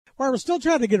Well, we're still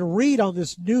trying to get a read on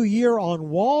this new year on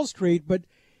Wall Street, but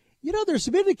there's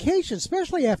some indication,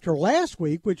 especially after last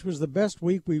week, which was the best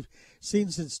week we've seen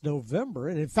since November.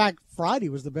 And in fact, Friday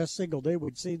was the best single day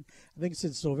we'd seen, I think,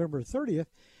 since November 30th.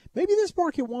 Maybe this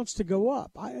market wants to go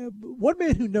up. One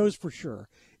man who knows for sure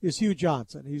is Hugh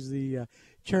Johnson. He's the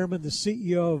chairman, the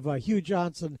CEO of Hugh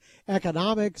Johnson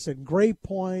Economics and Gray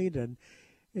Point,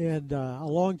 and a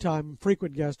longtime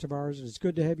frequent guest of ours. It's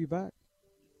good to have you back.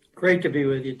 Great to be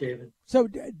with you, David. So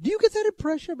do you get that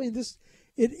impression? I mean,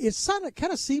 it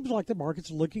kind of seems like the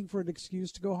market's looking for an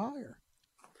excuse to go higher.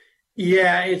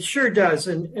 Yeah, it sure does.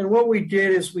 And what we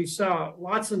did is we saw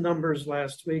lots of numbers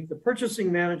last week. The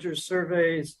purchasing managers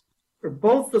surveys for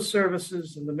both the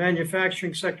services and the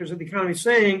manufacturing sectors of the economy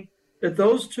saying that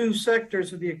those two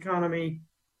sectors of the economy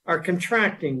are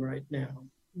contracting right now.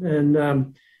 And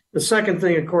the second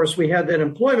thing, of course, we had that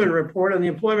employment report, and the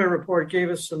employment report gave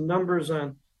us some numbers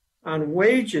on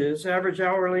wages, average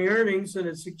hourly earnings, and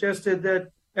it suggested that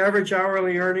average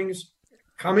hourly earnings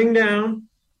coming down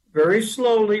very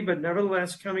slowly, but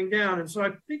nevertheless coming down. And so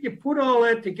I think you put all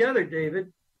that together,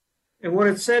 David, and what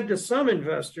it said to some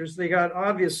investors, they got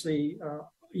obviously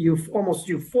almost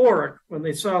euphoric when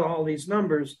they saw all these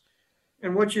numbers.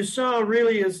 And what you saw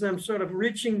really is them sort of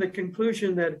reaching the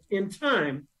conclusion that in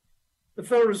time, the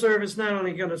Federal Reserve is not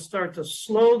only going to start to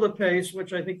slow the pace,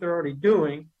 which I think they're already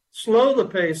doing, slow the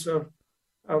pace of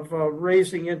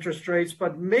raising interest rates,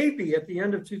 but maybe at the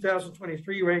end of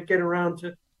 2023, we're going to get around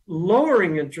to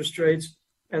lowering interest rates,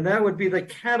 and that would be the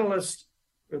catalyst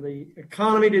for the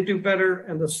economy to do better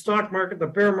and the stock market, the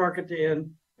bear market to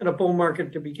end, and a bull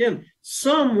market to begin.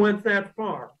 Some went that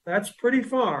far. That's pretty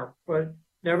far, but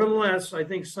nevertheless, I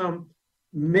think some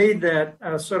made that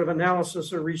sort of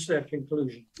analysis or reached that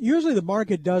conclusion. Usually the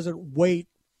market doesn't wait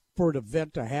for an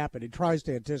event to happen. It tries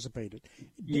to anticipate it.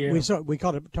 Yeah. We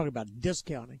call it talking about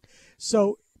discounting.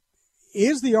 So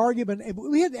is the argument, and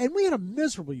we had a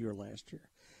miserable year last year.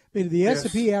 I mean, the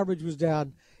S&P average was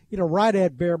down, right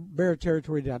at bear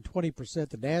territory, down 20%.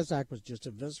 The NASDAQ was just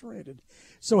eviscerated.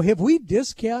 So have we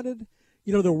discounted,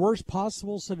 the worst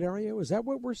possible scenario? Is that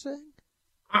what we're saying?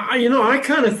 I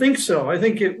kind of think so. I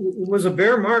think it was a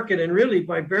bear market, and really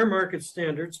by bear market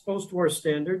standards, post-war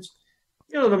standards,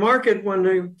 the market, when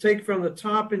you take from the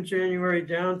top in January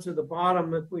down to the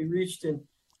bottom that we reached it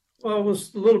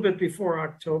was a little bit before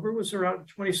October, was around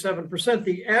 27%.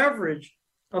 The average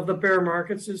of the bear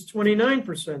markets is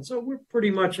 29%. So we're pretty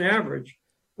much average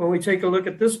when we take a look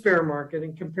at this bear market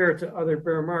and compare it to other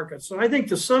bear markets. So I think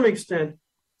to some extent,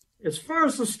 as far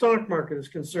as the stock market is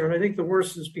concerned, I think the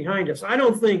worst is behind us. I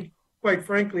don't think, quite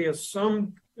frankly, as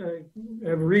some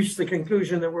have reached the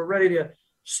conclusion that we're ready to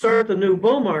start the new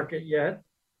bull market yet.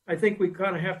 I think we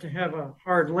kind of have to have a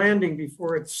hard landing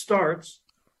before it starts.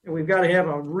 And we've got to have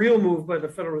a real move by the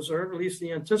Federal Reserve, at least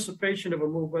the anticipation of a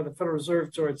move by the Federal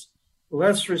Reserve towards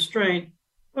less restraint.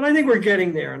 But I think we're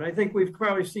getting there. And I think we've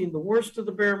probably seen the worst of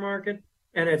the bear market.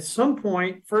 And at some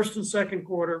point, first and second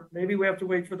quarter, maybe we have to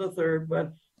wait for the third,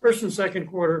 but first and second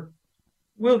quarter,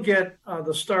 we'll get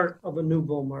the start of a new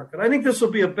bull market. I think this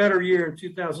will be a better year in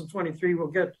 2023. We'll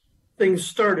get things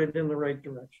started in the right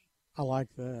direction. I like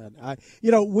that.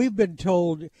 We've been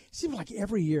told, it seems like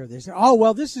every year they say,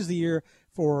 this is the year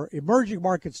for emerging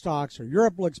market stocks, or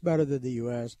Europe looks better than the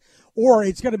U.S., or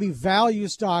it's going to be value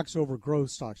stocks over growth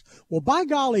stocks. Well, by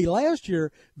golly, last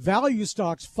year, value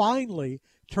stocks finally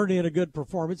turned in a good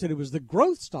performance, and it was the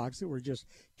growth stocks that were just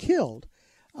killed.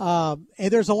 And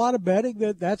there's a lot of betting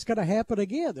that that's going to happen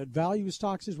again, that value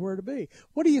stocks is where to be.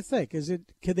 What do you think?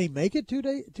 Can they make it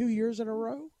 2 years in a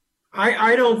row?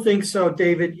 I don't think so,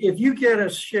 David. If you get a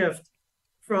shift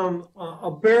from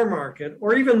a bear market,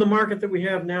 or even the market that we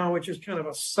have now, which is kind of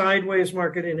a sideways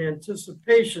market in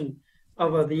anticipation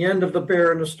of the end of the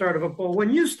bear and the start of a bull, when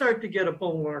you start to get a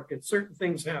bull market, certain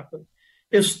things happen.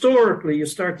 Historically, you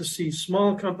start to see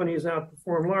small companies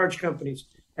outperform large companies.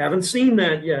 Haven't seen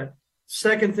that yet.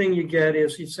 Second thing you get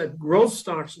is, he said, growth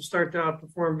stocks will start to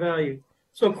outperform value.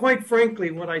 So quite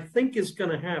frankly, what I think is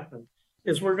going to happen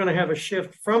is we're going to have a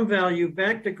shift from value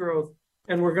back to growth,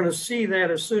 and we're going to see that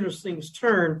as soon as things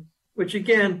turn, which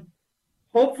again,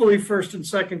 hopefully first and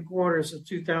second quarters of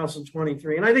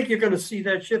 2023. And I think you're going to see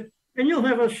that shift, and you'll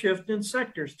have a shift in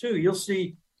sectors too. You'll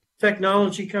see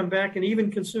technology come back, and even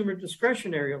consumer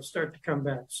discretionary will start to come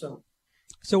back. So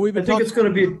we've been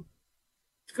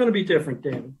it's going to be different,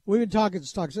 David. We've been talking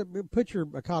stocks. Put your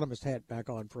economist hat back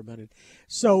on for a minute.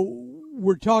 So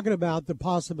we're talking about the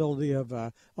possibility of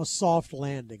a soft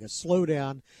landing, a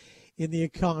slowdown in the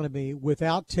economy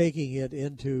without taking it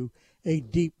into a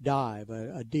deep dive,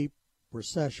 a deep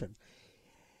recession.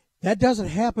 That doesn't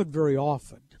happen very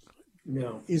often.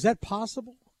 No. Is that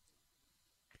possible?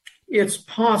 It's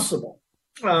possible.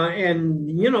 And,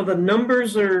 the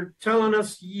numbers are telling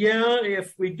us,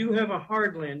 if we do have a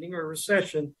hard landing or a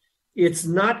recession, it's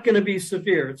not going to be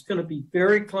severe. It's going to be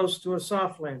very close to a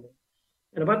soft landing.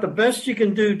 And about the best you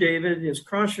can do, David, is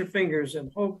cross your fingers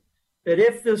and hope that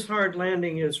if this hard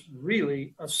landing is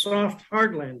really a soft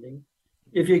hard landing,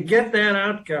 if you get that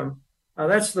outcome,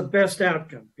 that's the best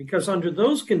outcome. Because under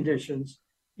those conditions,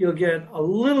 you'll get a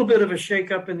little bit of a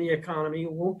shakeup in the economy.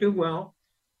 It won't do well,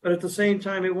 but at the same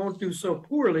time, it won't do so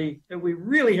poorly that we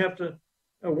really have to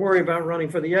worry about running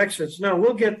for the exits. No,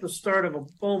 we'll get the start of a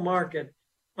bull market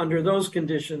under those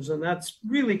conditions, and that's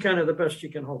really kind of the best you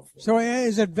can hope for. So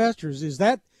as investors, is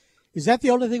that the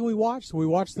only thing we watch? So we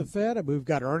watch the Fed, and we've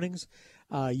got earnings,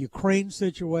 Ukraine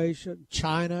situation,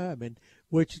 China,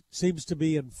 which seems to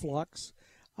be in flux.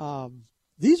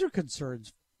 These are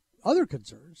concerns, other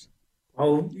concerns.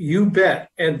 Oh, you bet.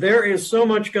 And there is so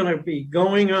much going to be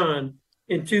going on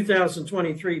in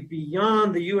 2023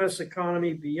 beyond the U.S.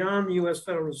 economy, beyond the U.S.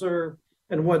 Federal Reserve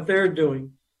and what they're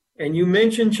doing. And you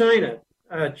mentioned China.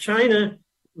 China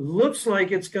looks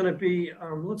like it's going to be,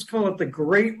 let's call it the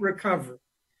Great Recovery.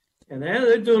 And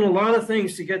they're doing a lot of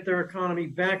things to get their economy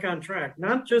back on track,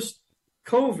 not just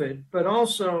COVID, but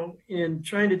also in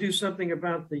trying to do something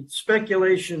about the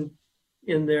speculation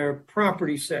in their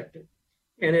property sector.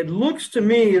 And it looks to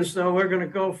me as though we're going to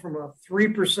go from a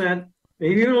 3%,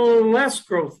 maybe even a little less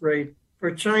growth rate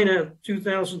for China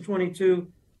 2022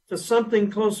 to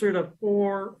something closer to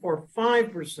 4 or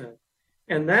 5%.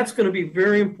 And that's going to be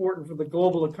very important for the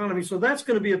global economy. So that's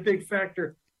going to be a big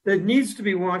factor that needs to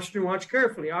be watched and watched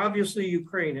carefully. Obviously,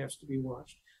 Ukraine has to be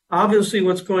watched. Obviously,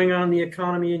 what's going on in the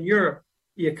economy in Europe,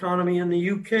 the economy in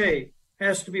the UK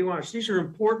has to be watched. These are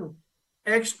important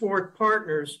export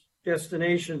partners,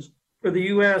 destinations for the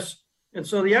U.S. And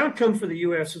so the outcome for the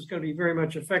U.S. is going to be very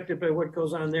much affected by what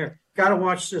goes on there. Got to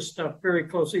watch this stuff very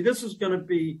closely. This is going to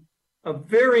be a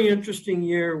very interesting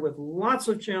year with lots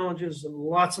of challenges and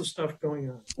lots of stuff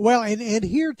going on. Well, and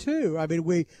here too,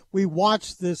 we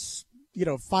watched this,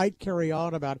 fight carry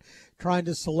on about trying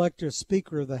to select a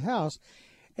Speaker of the House,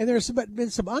 and there's been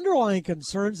some underlying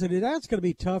concerns that it's going to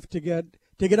be tough to get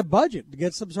a budget, to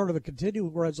get some sort of a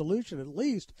continuing resolution at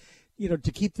least,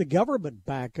 to keep the government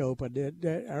back open.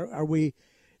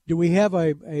 Do we have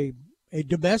a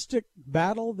domestic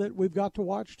battle that we've got to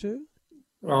watch too?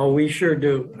 Oh, we sure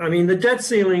do. The debt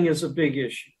ceiling is a big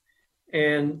issue.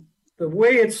 And the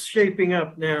way it's shaping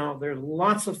up now, there are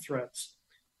lots of threats.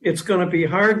 It's going to be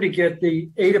hard to get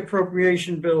the 8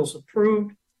 appropriation bills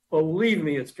approved. Believe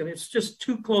me, it's just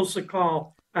too close a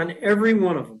call on every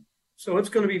one of them. So it's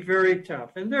going to be very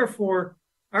tough. And therefore,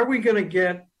 are we going to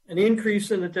get an increase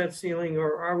in the debt ceiling,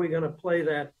 or are we going to play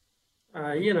that,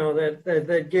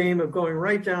 that game of going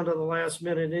right down to the last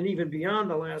minute and even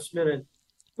beyond the last minute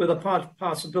with a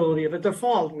possibility of a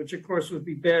default, which of course would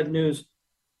be bad news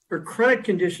for credit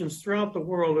conditions throughout the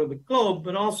world or the globe,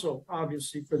 but also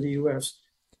obviously for the U.S.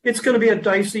 It's going to be a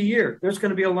dicey year. There's going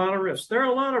to be a lot of risks. There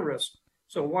are a lot of risks.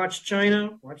 So watch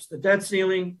China, watch the debt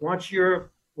ceiling, watch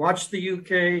Europe, watch the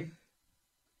UK. A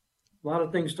lot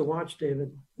of things to watch,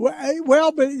 David.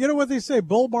 Well, but you know what they say,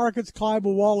 bull markets climb a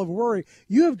wall of worry.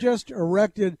 You have just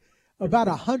erected about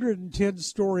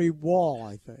 110-story wall,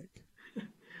 I think.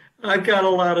 I've got a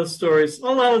lot of stories, a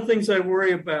lot of things I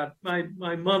worry about.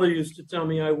 My mother used to tell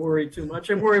me I worry too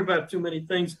much. I worry about too many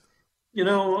things.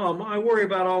 I worry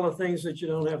about all the things that you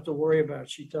don't have to worry about,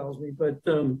 she tells me. But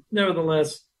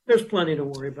nevertheless, there's plenty to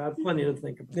worry about, plenty to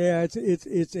think about. Yeah,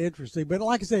 it's interesting. But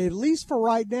like I say, at least for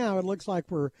right now, it looks like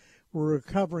we're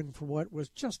recovering from what was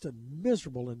just a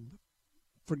miserable and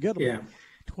forgettable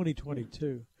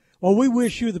 2022. Well, we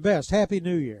wish you the best. Happy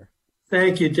New Year.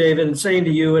 Thank you, David, and same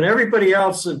to you and everybody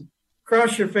else. And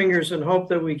cross your fingers and hope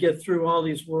that we get through all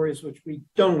these worries, which we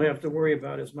don't have to worry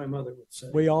about, as my mother would say.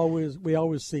 We always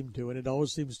seem to, and it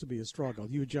always seems to be a struggle.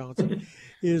 Hugh Johnson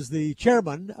is the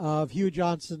chairman of Hugh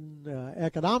Johnson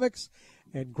Economics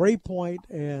and Gray Point,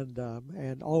 and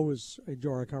always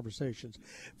enjoy our conversations.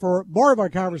 For more of our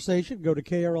conversation, go to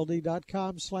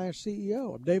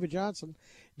krld.com/CEO. I'm David Johnson,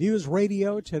 News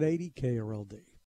Radio 1080 KRLD.